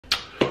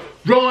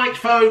Right,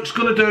 folks,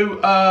 going to do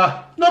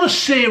not a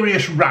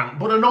serious rant,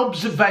 but an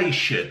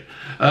observation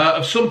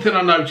of something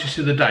I noticed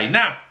the other day.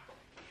 Now,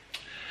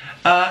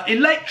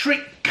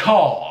 electric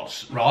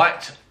cars,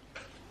 right?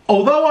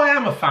 Although I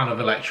am a fan of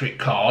electric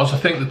cars, I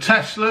think the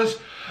Teslas,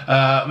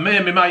 me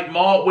and my mate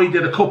Mark, we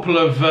did a couple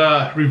of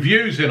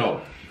reviews in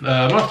on.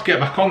 I'll have to get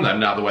back on them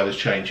now the weather's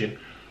changing.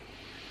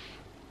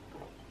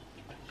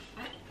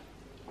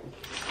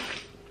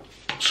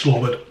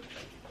 Slobbered.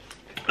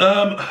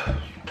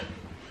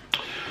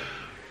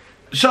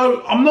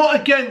 So, I'm not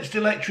against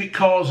electric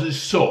cars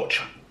as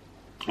such.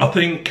 I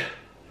think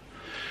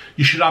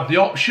you should have the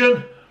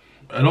option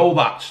and all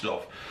that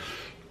stuff.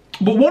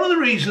 But one of the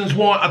reasons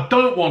why I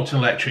don't want an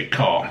electric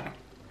car,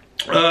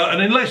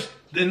 and in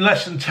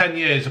less than 10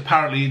 years,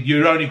 apparently,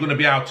 you're only going to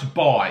be able to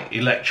buy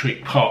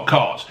electric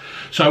cars.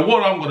 So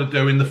what I'm going to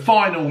do in the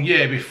final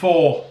year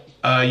before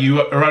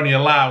you are only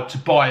allowed to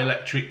buy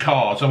electric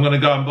cars, I'm going to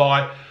go and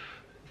buy,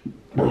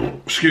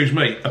 excuse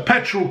me, a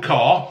petrol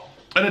car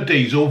and a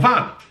diesel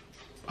van.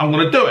 I'm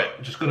going to do it.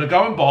 I'm just going to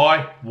go and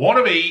buy one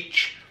of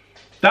each.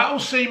 That'll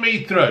see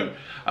me through.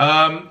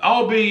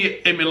 I'll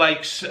be in my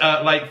late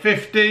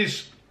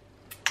 50s.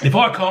 If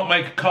I can't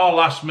make a car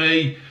last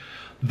me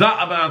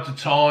that amount of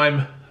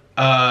time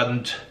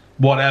and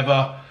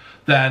whatever,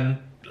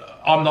 then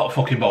I'm not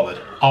fucking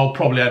bothered. I'll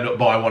probably end up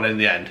buying one in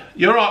the end.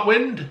 You all right,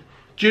 Wind?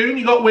 June,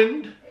 you got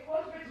wind? It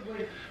was a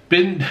bit of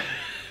wind.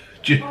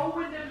 June. All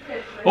wind and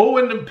piss. All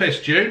wind and piss,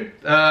 June.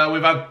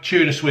 We've had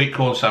tuna sweet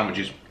corn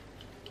sandwiches.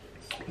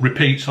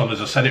 Repeats on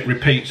us, I said it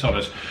repeats on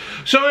us.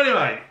 So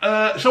anyway,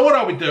 so what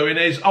I'll be doing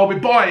is I'll be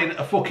buying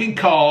a fucking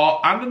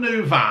car and a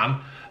new van,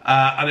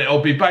 and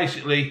it'll be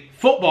basically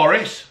fuck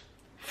Boris,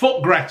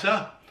 fuck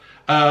Greta,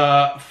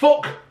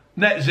 fuck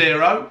net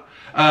zero,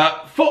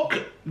 fuck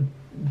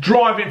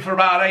driving for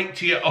about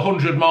 80 or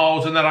 100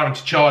 miles and then having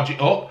to charge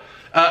it up.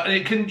 And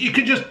you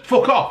can just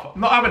fuck off.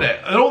 I'm not having it.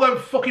 And all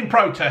those fucking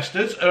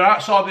protesters are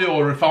outside the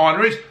oil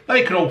refineries.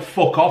 They can all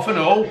fuck off and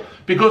all,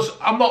 because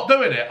I'm not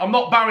doing it. I'm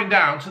not bowing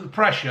down to the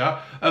pressure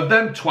of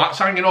them twats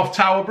hanging off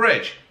Tower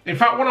Bridge. In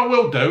fact, what I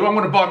will do, I'm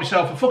going to buy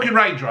myself a fucking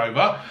Range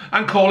Rover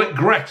and call it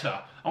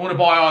Greta. I'm going to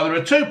buy either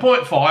a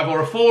 2.5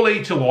 or a 4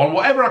 litre one,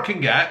 whatever I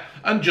can get,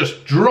 and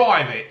just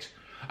drive it.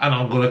 And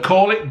I'm going to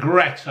call it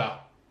Greta.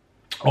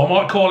 Or I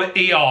might call it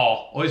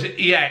ER, or is it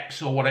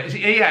EX, or what? Is it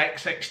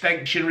EX,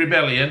 Extinction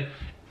Rebellion?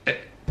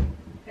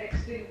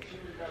 Extinction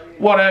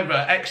Rebellion.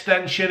 Whatever,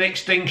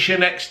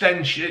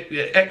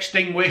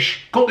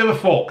 extinguish, couldn't give a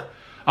fuck.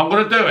 I'm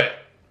going to do it.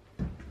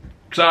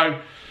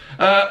 So,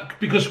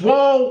 because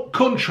while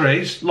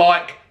countries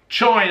like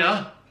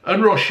China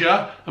and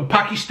Russia and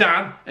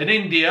Pakistan and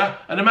India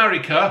and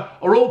America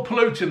are all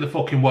polluting the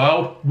fucking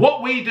world,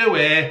 what we do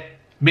here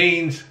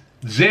means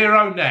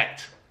zero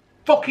net.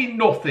 Fucking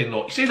nothing,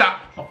 look. You see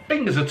that? My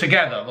fingers are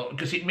together, look,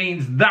 because it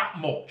means that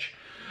much.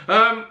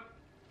 But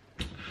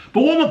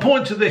what my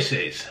point to this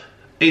is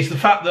the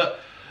fact that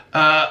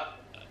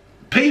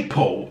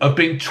people have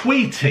been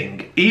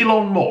tweeting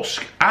Elon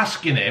Musk,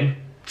 asking him,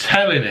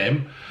 telling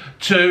him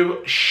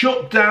to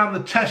shut down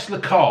the Tesla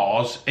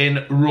cars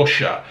in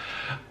Russia.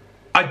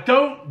 I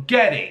don't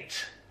get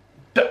it.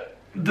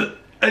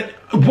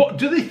 What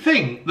do they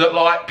think that,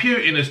 like,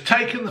 Putin has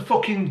taken the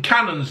fucking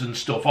cannons and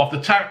stuff off the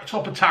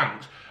top of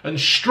tanks and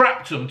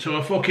strapped them to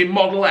a fucking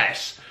Model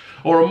S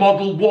or a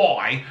Model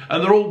Y,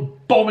 and they're all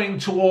bombing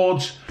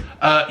towards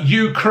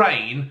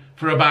Ukraine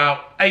for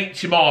about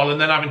 80 miles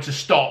and then having to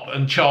stop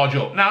and charge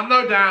up? Now,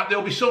 no doubt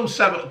there'll be some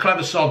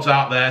clever sods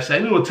out there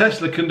saying, oh, a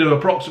Tesla can do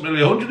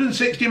approximately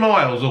 160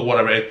 miles or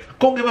whatever it is.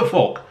 Couldn't give a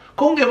fuck.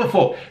 Couldn't give a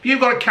fuck. If you've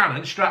got a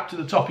cannon strapped to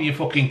the top of your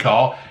fucking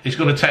car, it's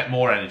going to take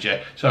more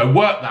energy. So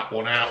work that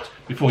one out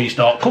before you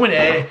start coming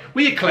here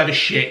with your clever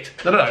shit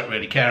that I don't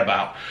really care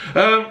about.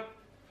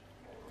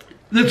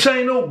 They're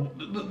saying, oh,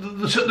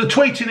 the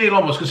tweeting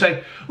Elon Musk and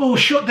saying, oh,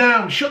 shut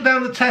down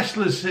the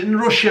Teslas in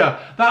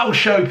Russia. That'll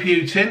show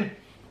Putin.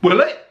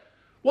 Will it?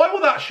 Why will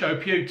that show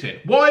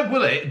Putin? Why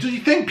will it? Do you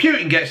think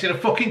Putin gets in a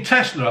fucking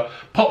Tesla,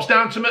 pops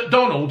down to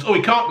McDonald's? Oh,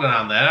 he can't go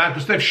down there now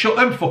because they've shut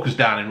them fuckers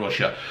down in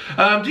Russia.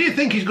 Do you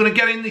think he's going to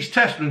get in this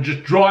Tesla and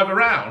just drive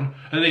around,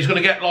 and he's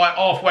going to get like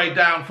halfway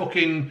down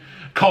fucking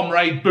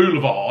Comrade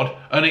Boulevard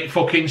and it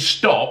fucking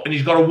stop and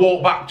he's got to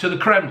walk back to the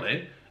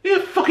Kremlin?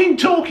 You're fucking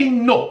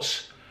talking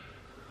nuts.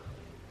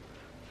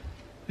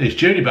 It's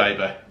Junie,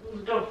 baby.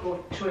 The dog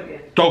bought a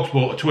twig. Dog's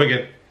bought a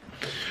twig.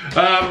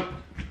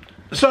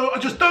 So I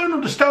just don't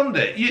understand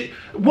it.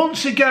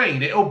 Once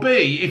again, it'll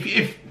be,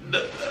 if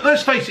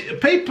let's face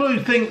it, people who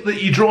think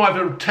that you drive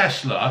a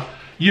Tesla,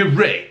 you're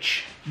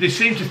rich. They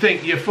seem to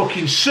think you're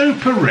fucking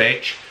super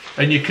rich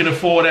and you can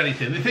afford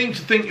anything. They seem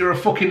to think you're a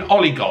fucking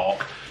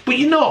oligarch, but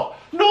you're not.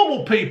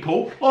 Normal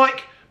people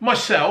like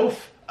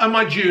myself and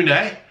my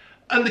Junie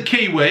and the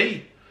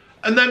Kiwi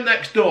and them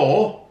next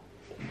door,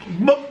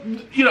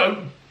 you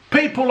know,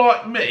 people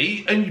like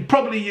me, and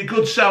probably your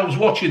good selves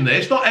watching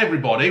this, not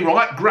everybody,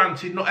 right?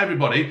 Granted, not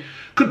everybody,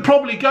 could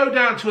probably go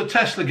down to a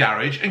Tesla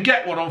garage and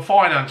get one on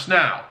finance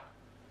now.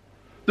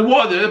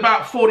 They're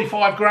about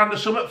 45 grand or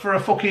something for a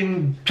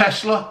fucking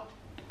Tesla.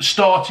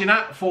 starting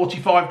at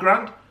 45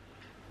 grand.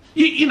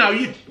 You know,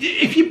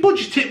 if you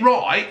budget it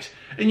right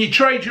and you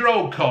trade your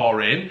old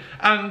car in,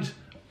 and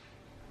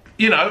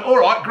you know, all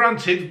right,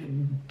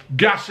 granted,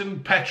 gas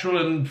and petrol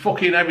and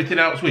fucking everything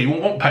else. Well, you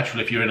won't want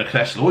petrol if you're in a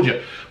Tesla, would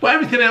you? But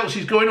everything else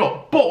is going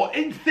up. But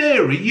in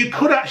theory, you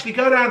could actually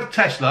go down to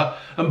Tesla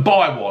and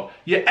buy one.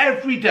 Your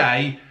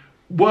everyday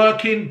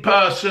working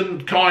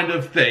person kind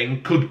of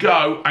thing could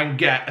go and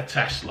get a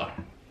Tesla.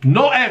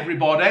 Not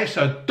everybody,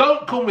 so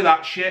don't come with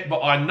that shit,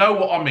 but I know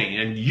what I mean,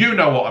 and you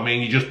know what I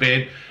mean. You're just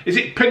being... Is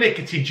it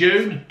pernickety,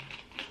 June?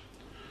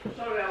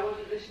 Sorry, I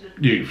wasn't listening.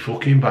 You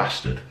fucking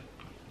bastard.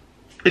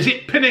 Is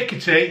it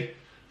pernickety?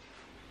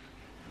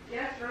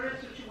 Yes, there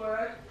is such a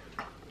word.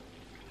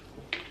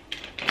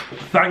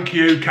 Thank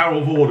you,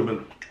 Carol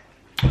Vorderman.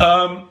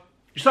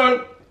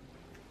 So,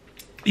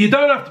 you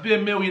don't have to be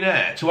a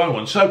millionaire to own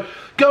one. So,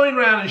 going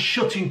around and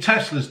shutting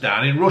Teslas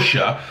down in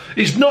Russia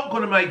is not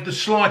going to make the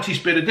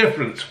slightest bit of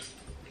difference.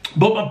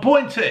 But my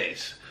point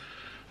is,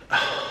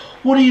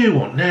 what do you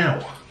want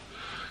now?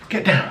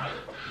 Get down.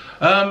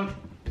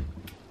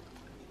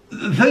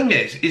 The thing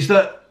is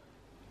that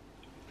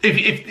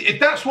if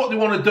that's what they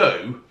want to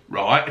do,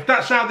 right, if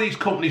that's how these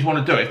companies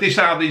want to do it, if this is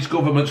how these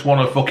governments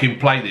want to fucking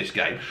play this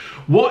game,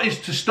 what is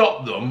to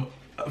stop them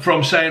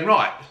from saying,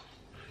 right,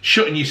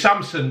 shutting your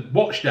Samsung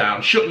watch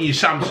down, shutting your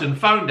Samsung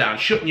phone down,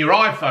 shutting your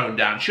iPhone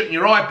down, shutting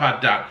your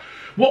iPad down?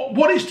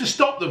 What is to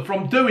stop them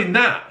from doing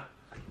that?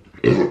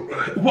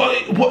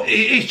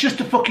 It's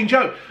just a fucking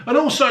joke. And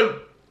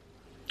also,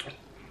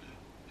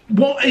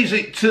 what is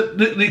it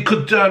that they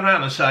could turn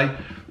around and say,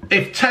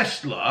 if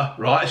Tesla,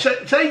 right,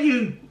 say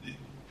you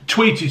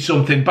tweeted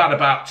something bad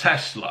about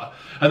Tesla,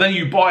 and then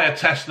you buy a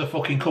Tesla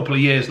fucking couple of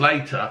years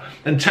later,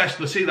 and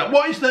Tesla see that,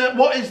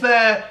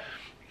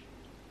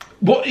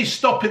 what is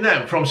stopping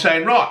them from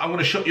saying, right, I'm going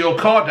to shut your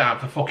car down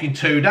for fucking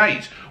 2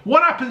 days?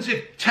 What happens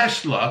if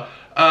Tesla,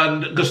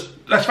 and because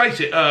let's face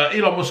it,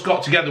 Elon Musk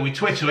got together with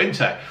Twitter,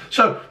 innit?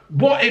 So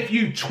what if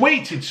you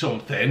tweeted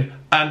something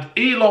and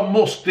Elon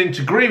Musk didn't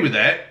agree with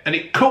it, and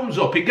it comes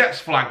up, it gets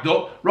flagged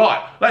up,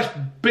 right, let's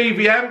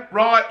BVM,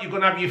 right, you're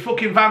going to have your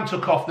fucking van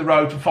took off the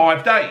road for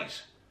 5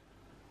 days.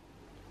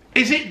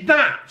 Is it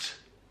that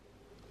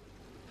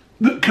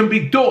can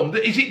be done?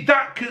 Is it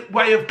that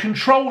way of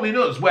controlling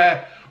us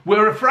where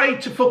we're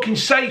afraid to fucking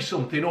say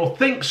something or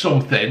think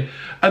something,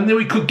 and then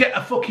we could get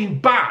a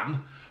fucking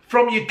ban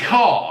from your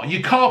car?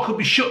 Your car could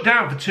be shut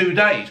down for 2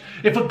 days.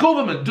 If a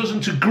government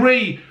doesn't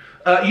agree,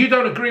 you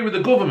don't agree with the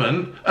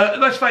government,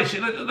 let's face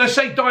it, let's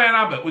say Diane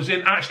Abbott was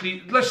in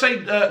actually, let's say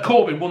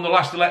Corbyn won the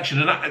last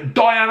election and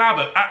Diane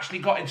Abbott actually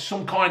got into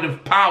some kind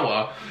of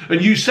power,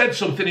 and you said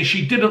something and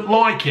she didn't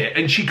like it,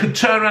 and she could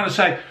turn around and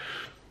say,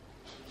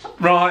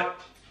 right,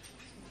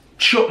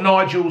 shut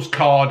Nigel's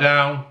car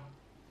down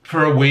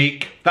for a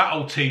week,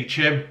 that'll teach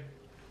him.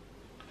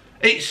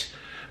 It's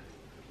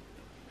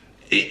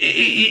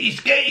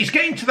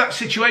getting to that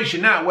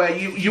situation now where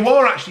you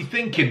are actually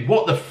thinking,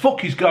 what the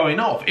fuck is going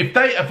off? If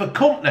a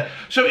company,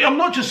 so I'm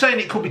not just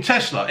saying it could be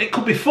Tesla, it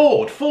could be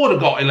Ford. Ford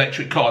have got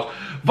electric cars.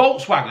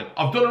 Volkswagen,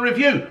 I've done a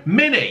review.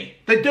 Mini,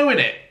 they're doing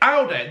it.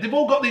 Audi, they've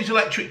all got these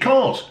electric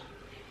cars.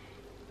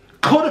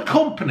 Could a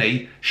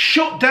company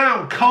shut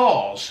down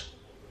cars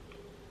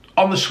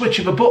on the switch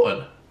of a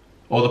button,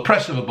 or the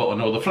press of a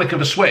button, or the flick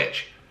of a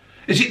switch?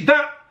 Is it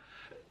that?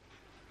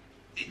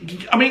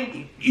 I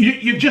mean,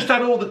 you've just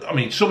had all the... I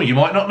mean, some of you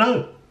might not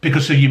know,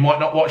 because you might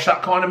not watch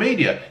that kind of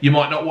media. You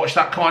might not watch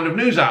that kind of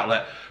news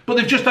outlet. But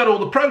they've just had all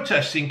the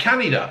protests in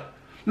Canada.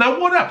 Now,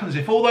 what happens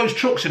if all those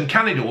trucks in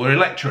Canada were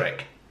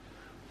electric?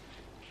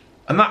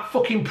 And that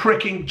fucking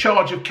prick in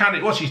charge of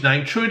Canada... What's his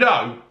name?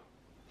 Trudeau?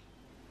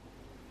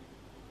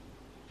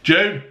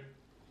 June?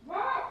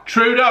 What?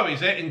 Trudeau,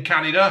 is it, in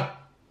Canada?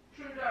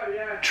 Trudeau,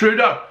 yeah.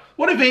 Trudeau.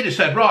 What if he'd have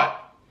said, right,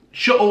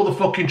 shut all the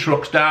fucking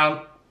trucks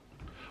down.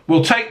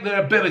 We'll take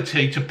their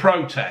ability to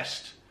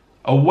protest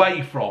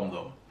away from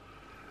them.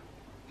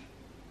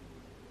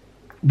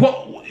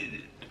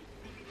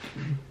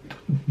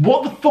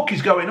 What the fuck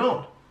is going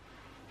on?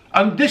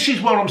 And this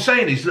is what I'm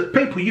saying, is that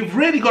people, you've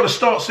really got to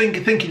start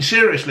thinking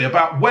seriously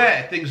about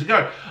where things are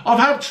going. I've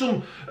had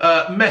some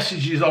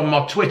messages on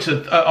my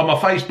Twitter, on my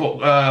Facebook,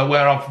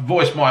 where I've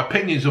voiced my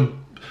opinions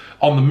on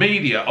the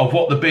media of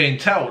what they're being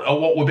told, or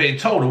what we're being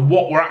told, and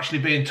what we're actually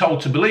being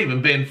told to believe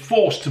and being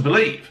forced to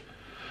believe.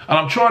 And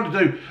I'm trying to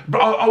do, but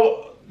I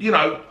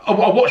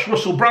watched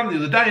Russell Brand the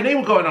other day, and he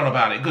was going on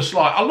about it, because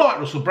like, I like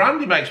Russell Brand,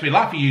 he makes me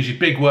laugh, he uses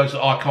big words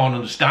that I can't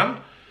understand.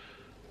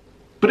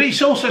 But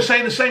he's also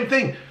saying the same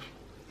thing.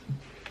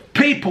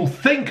 People,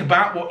 think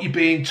about what you're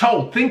being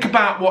told. Think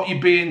about what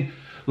you're being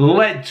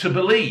led to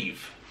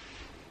believe.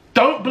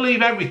 Don't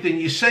believe everything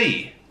you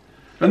see.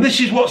 And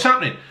this is what's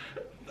happening.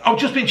 I've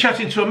just been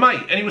chatting to a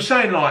mate, and he was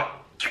saying, like,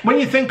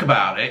 when you think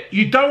about it,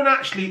 you don't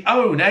actually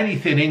own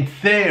anything in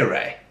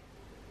theory.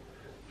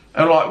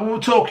 And like, we were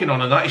talking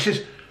on and that, he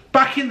says,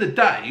 back in the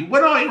day,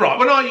 when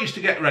I used to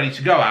get ready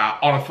to go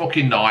out on a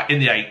fucking night in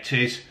the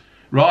 80s,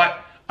 right,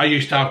 I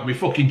used to have my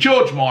fucking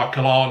George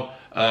Michael on,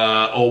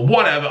 or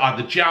whatever, I had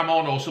the Jam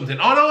on or something,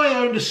 and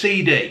I owned a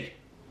CD.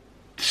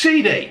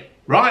 CD,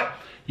 right?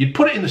 You'd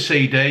put it in the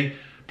CD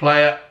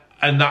player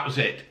and that was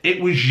it.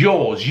 It was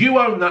yours. You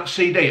own that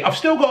CD. I've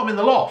still got them in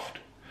the loft.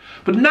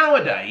 But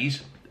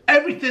nowadays,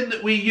 everything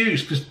that we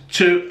use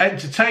to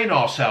entertain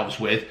ourselves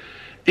with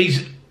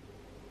is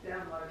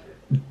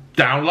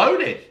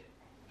downloaded.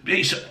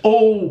 It's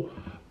all,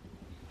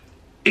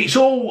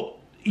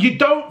 you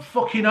don't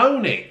fucking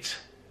own it.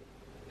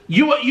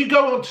 You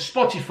go onto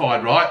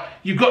Spotify, right?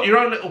 You've got your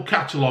own little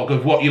catalogue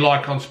of what you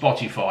like on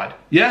Spotify,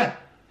 yeah?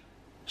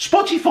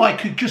 Spotify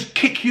could just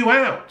kick you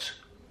out.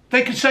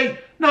 They could say,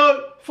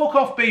 no, fuck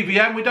off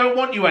BVM, we don't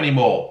want you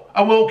anymore.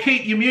 And we'll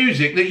keep your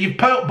music that you've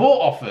bought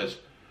off us.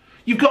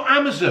 You've got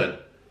Amazon.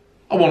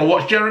 I want to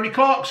watch Jeremy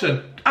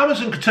Clarkson.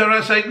 Amazon could turn around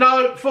and say,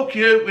 no, fuck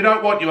you, we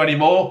don't want you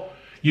anymore.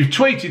 You've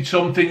tweeted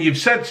something, you've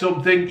said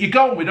something, you're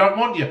gone, we don't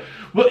want you.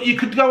 Well, you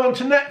could go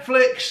onto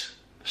Netflix.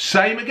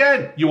 Same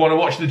again. You want to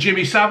watch the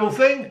Jimmy Savile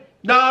thing?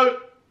 No,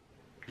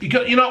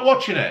 you're not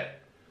watching it.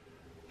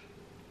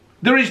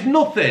 There is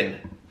nothing.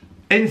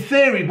 In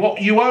theory,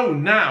 what you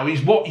own now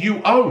is what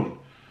you own.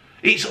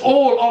 It's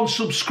all on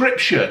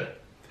subscription.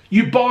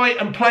 You buy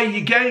and play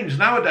your games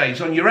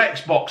nowadays on your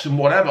Xbox and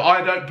whatever.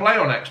 I don't play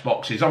on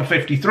Xboxes. I'm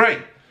 53.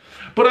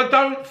 But I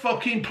don't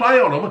fucking play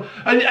on them.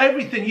 And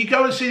everything, you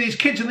go and see these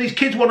kids and these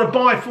kids want to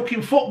buy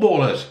fucking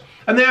footballers.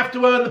 And they have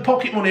to earn the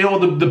pocket money or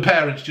the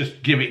parents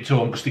just give it to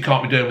them because they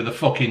can't be doing with the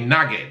fucking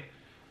nagging.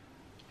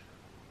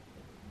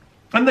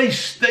 And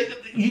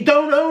you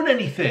don't own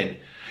anything.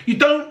 You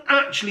don't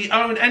actually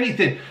own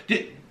anything.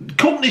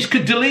 Companies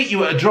could delete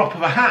you at a drop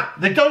of a hat.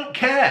 They don't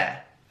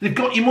care. They've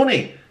got your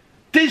money.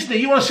 Disney,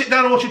 you want to sit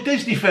down and watch a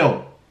Disney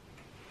film?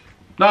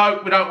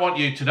 No, we don't want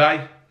you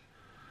today.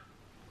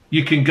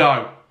 You can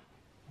go.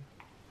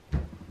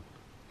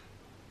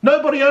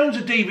 Nobody owns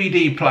a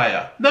DVD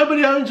player.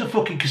 Nobody owns a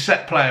fucking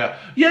cassette player.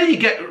 Yeah, you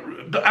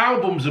get the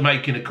albums are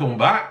making a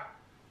comeback,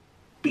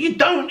 but you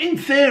don't, in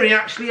theory,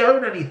 actually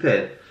own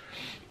anything.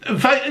 In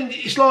fact,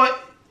 it's like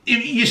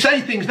you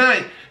say things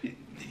now.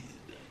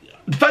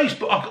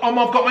 Facebook,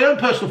 I've got my own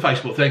personal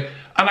Facebook thing,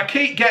 and I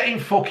keep getting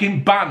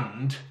fucking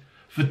banned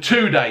for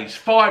 2 days,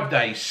 5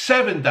 days,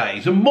 7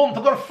 days, a month.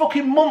 I got a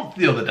fucking month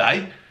the other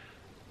day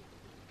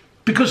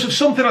because of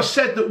something I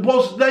said that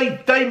was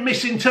they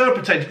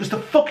misinterpreted because the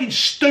fucking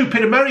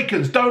stupid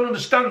Americans don't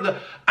understand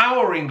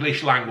our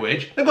English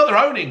language. They've got their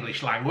own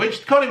English language.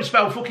 They can't even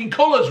spell fucking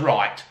colours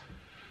right.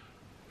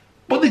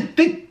 But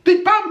they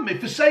banned me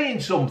for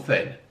saying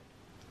something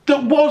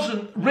that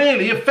wasn't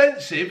really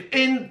offensive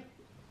in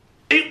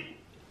it.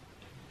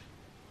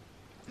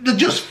 They're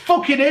just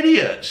fucking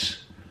idiots.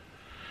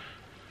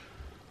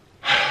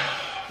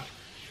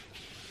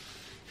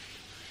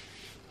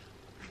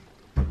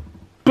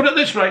 But at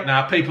this rate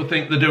now, people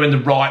think they're doing the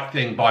right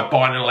thing by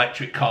buying an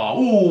electric car.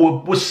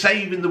 Oh, we're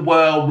saving the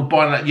world, we're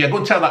buying that. Yeah, go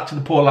and tell that to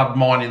the poor lad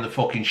mining the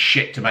fucking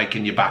shit to make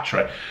in your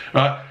battery,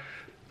 right?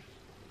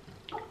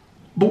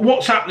 But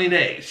what's happening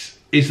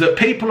is that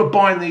people are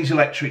buying these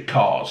electric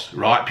cars,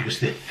 right, because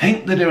they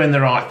think they're doing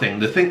the right thing.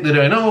 They think they're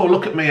doing, oh,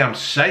 look at me, I'm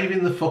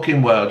saving the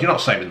fucking world. You're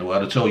not saving the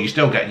world at all. You're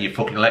still getting your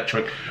fucking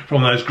electric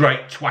from those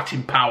great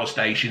twatting power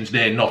stations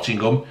near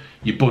Nottingham,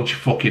 you bunch of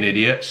fucking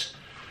idiots.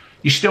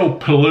 You're still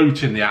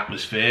polluting the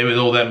atmosphere with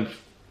all them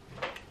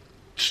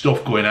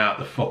stuff going out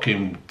the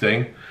fucking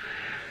thing.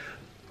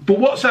 But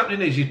what's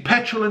happening is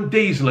petrol and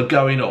diesel are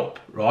going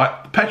up,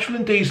 right? Petrol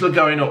and diesel are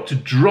going up to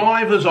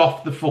drive us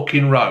off the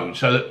fucking road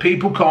so that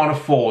people can't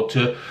afford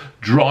to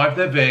drive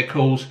their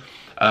vehicles,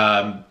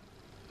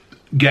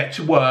 get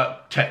to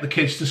work, take the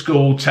kids to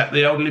school, take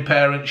the elderly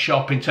parents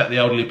shopping, take the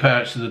elderly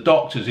parents to the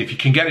doctors, if you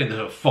can get into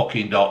the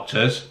fucking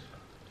doctors.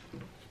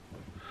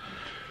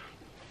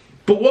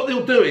 But what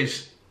they'll do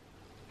is,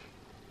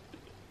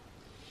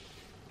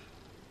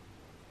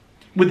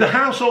 with the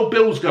household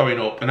bills going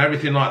up and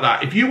everything like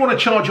that, if you want to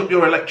charge up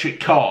your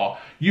electric car,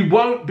 you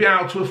won't be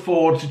able to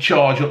afford to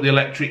charge up the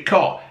electric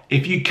car.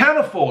 If you can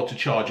afford to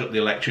charge up the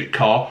electric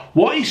car,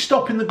 what is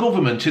stopping the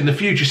government in the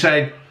future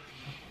saying,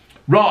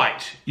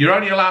 right, you're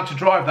only allowed to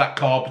drive that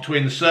car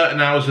between the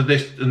certain hours of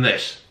this and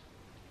this.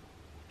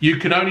 You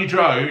can only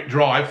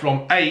drive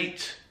from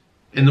 8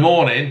 in the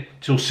morning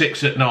till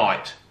 6 at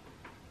night.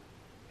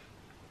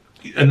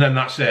 And then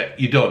that's it,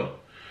 you're done.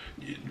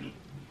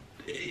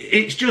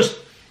 It's just...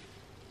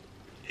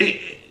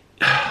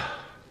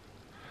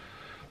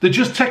 they're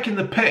just taking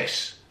the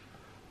piss,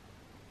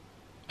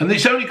 and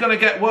it's only going to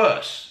get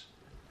worse.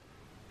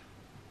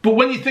 But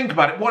when you think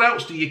about it, what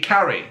else do you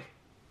carry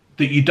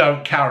that you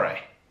don't carry?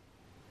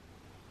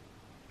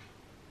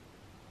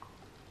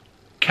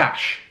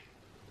 Cash.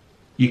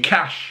 Your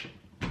cash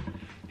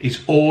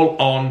is all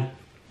on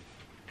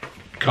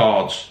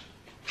cards.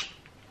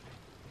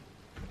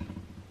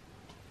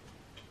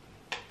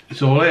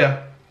 It's all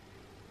here.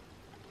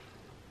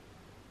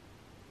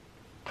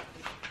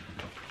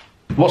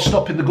 What's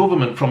stopping the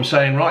government from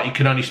saying, right, you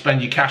can only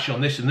spend your cash on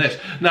this and this?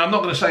 Now, I'm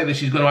not going to say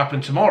this is going to happen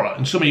tomorrow,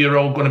 and some of you are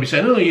all going to be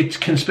saying, oh, you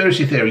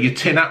conspiracy theory, you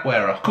tin hat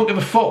wearer. I couldn't give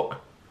a fuck.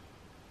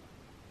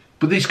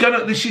 But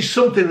this is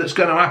something that's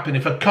going to happen.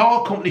 If a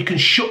car company can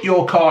shut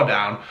your car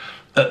down,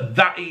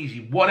 that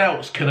easy. What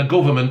else can a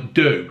government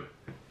do?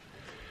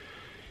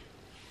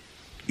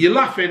 You're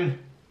laughing,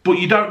 but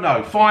you don't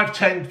know. 5,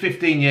 10,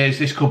 15 years,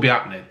 this could be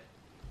happening.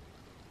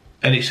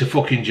 And it's a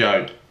fucking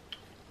joke.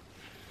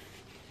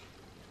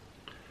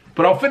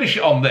 But I'll finish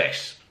it on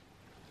this.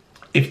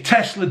 If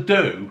Tesla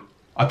do,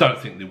 I don't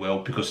think they will,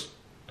 because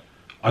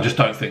I just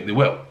don't think they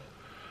will.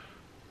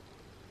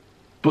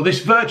 But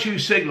this virtue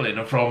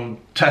signalling from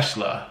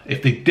Tesla,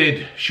 if they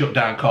did shut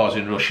down cars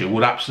in Russia,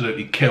 would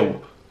absolutely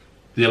kill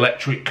the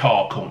electric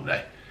car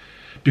company.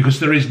 Because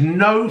there is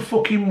no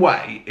fucking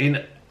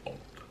way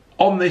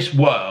on this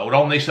world,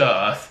 on this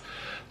earth,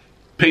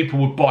 people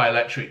would buy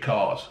electric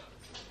cars.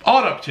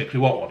 I don't particularly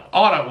want one.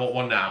 I don't want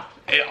one now.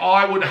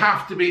 I would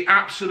have to be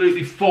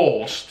absolutely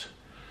forced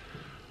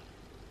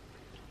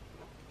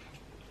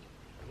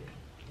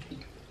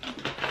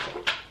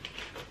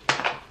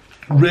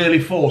really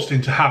forced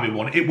into having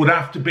one. It would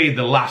have to be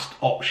the last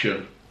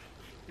option.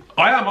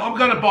 I'm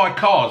going to buy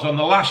cars on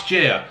the last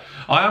year.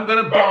 I am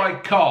going to buy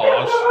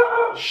cars.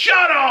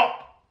 Shut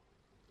up!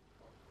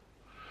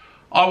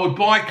 I would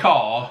buy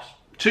cars,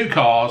 2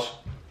 cars.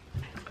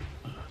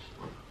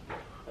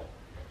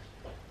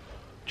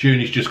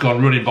 Junie's just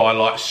gone running by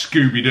like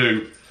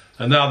Scooby-Doo,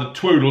 and now the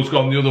Twoodle's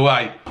gone the other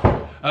way.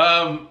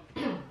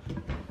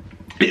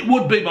 It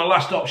would be my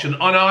last option,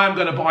 and I am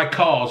going to buy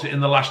cars in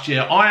the last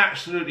year. I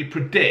absolutely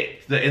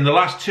predict that in the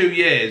last 2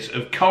 years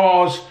of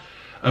cars,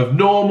 of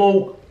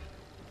normal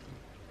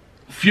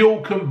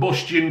fuel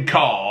combustion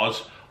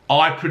cars,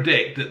 I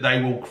predict that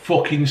they will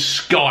fucking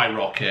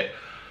skyrocket,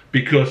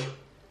 because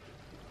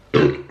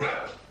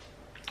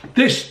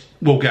this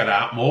will get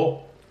out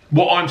more.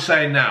 What I'm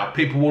saying now,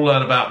 people will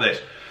learn about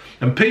this.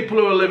 And people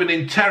who are living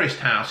in terraced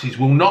houses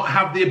will not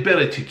have the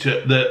ability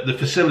to, the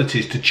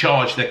facilities to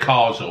charge their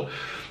cars up.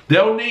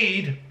 They'll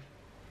need,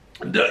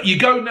 you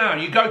go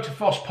to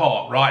Foss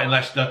Park, right, in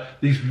Leicester,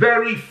 these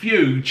very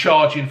few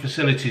charging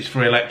facilities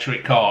for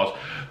electric cars.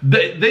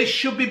 This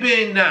should be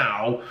being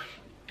now,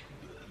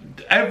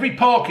 every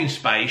parking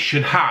space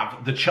should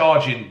have the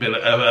charging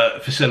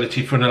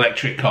facility for an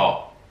electric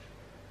car.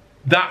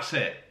 That's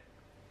it.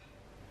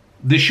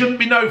 There shouldn't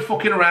be no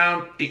fucking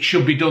around. It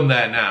should be done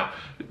there now.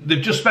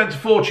 They've just spent a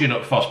fortune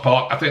at Foss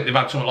Park. I think they've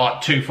had something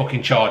like 2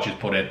 fucking chargers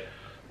put in.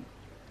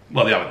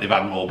 Well, they haven't. They've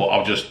had more, but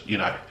I'll just, you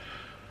know.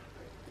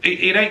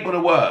 It ain't going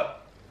to work.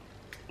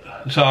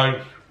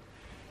 So,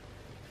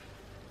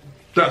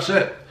 that's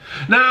it.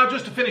 Now,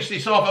 just to finish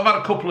this off, I've had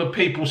a couple of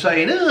people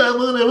saying, oh, I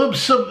want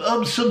to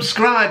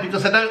unsubscribe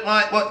because I don't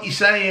like what you're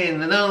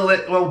saying. And all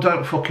that. Well,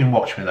 don't fucking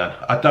watch me then.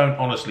 I don't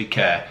honestly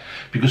care.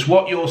 Because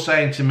what you're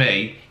saying to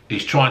me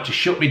is trying to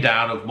shut me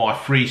down of my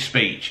free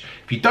speech.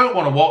 If you don't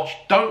want to watch,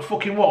 don't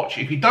fucking watch.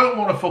 If you don't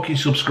want to fucking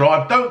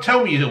subscribe, don't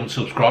tell me you don't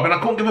subscribe, and I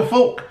couldn't give a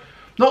fuck.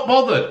 Not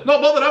bothered.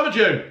 Not bothered, am I,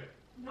 June?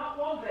 Not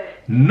one bit.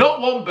 Not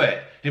one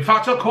bit. In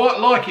fact, I quite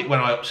like it when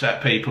I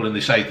upset people and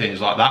they say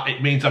things like that.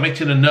 It means I'm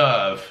hitting a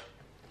nerve.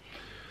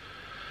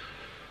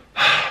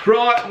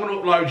 Right, I'm going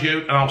to upload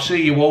you, and I'll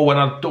see you all when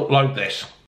I upload this.